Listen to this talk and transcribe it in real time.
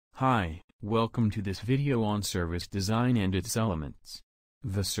Hi, welcome to this video on service design and its elements.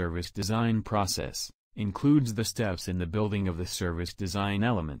 The service design process includes the steps in the building of the service design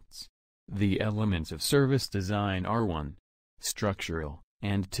elements. The elements of service design are 1. Structural,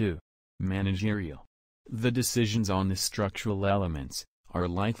 and 2. Managerial. The decisions on the structural elements are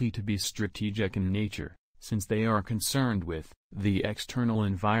likely to be strategic in nature, since they are concerned with the external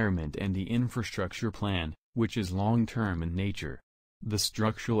environment and the infrastructure plan, which is long-term in nature. The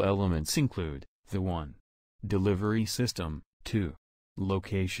structural elements include the 1. Delivery system, 2.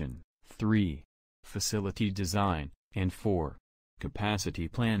 Location, 3. Facility design, and 4. Capacity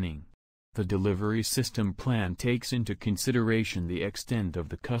planning. The delivery system plan takes into consideration the extent of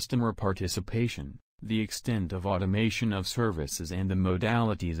the customer participation, the extent of automation of services and the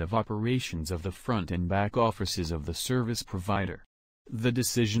modalities of operations of the front and back offices of the service provider. The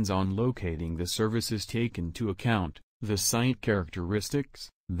decisions on locating the services take into account the site characteristics,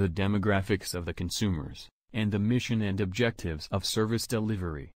 the demographics of the consumers, and the mission and objectives of service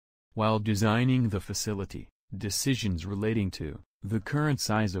delivery. While designing the facility, decisions relating to the current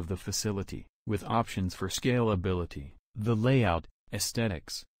size of the facility, with options for scalability, the layout,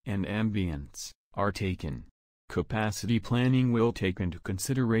 aesthetics, and ambience, are taken. Capacity planning will take into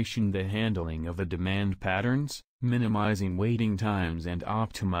consideration the handling of the demand patterns, minimizing waiting times and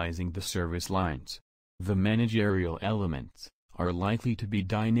optimizing the service lines. The managerial elements are likely to be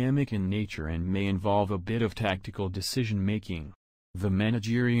dynamic in nature and may involve a bit of tactical decision-making. The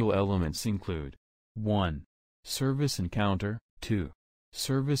managerial elements include 1. Service encounter, 2.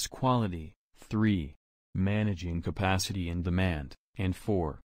 Service quality, 3. Managing capacity and demand, and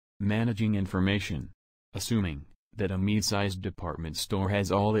 4. Managing information. Assuming that a mid-sized department store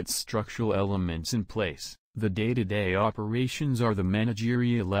has all its structural elements in place, the day-to-day operations are the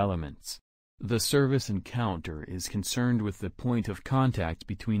managerial elements. The service encounter is concerned with the point of contact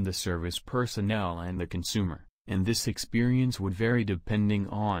between the service personnel and the consumer, and this experience would vary depending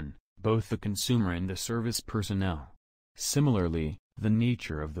on both the consumer and the service personnel. Similarly, the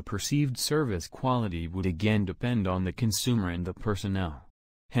nature of the perceived service quality would again depend on the consumer and the personnel.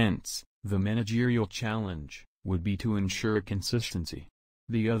 Hence, the managerial challenge would be to ensure consistency.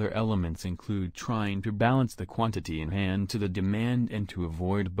 The other elements include trying to balance the quantity in hand to the demand and to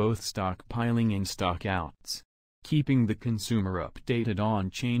avoid both stockpiling and stockouts. Keeping the consumer updated on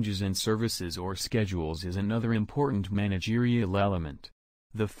changes in services or schedules is another important managerial element.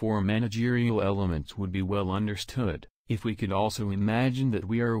 The 4 managerial elements would be well understood if we could also imagine that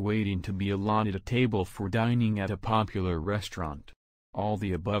we are waiting to be allotted a table for dining at a popular restaurant. All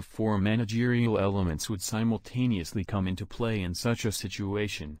the above 4 managerial elements would simultaneously come into play in such a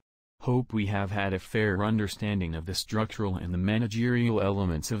situation. Hope we have had a fair understanding of the structural and the managerial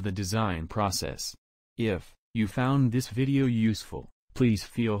elements of the design process. If you found this video useful, please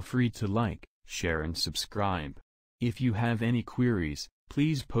feel free to like, share and subscribe. If you have any queries,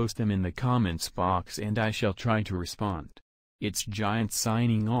 please post them in the comments box and I shall try to respond. It's Giant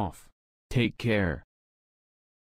signing off. Take care.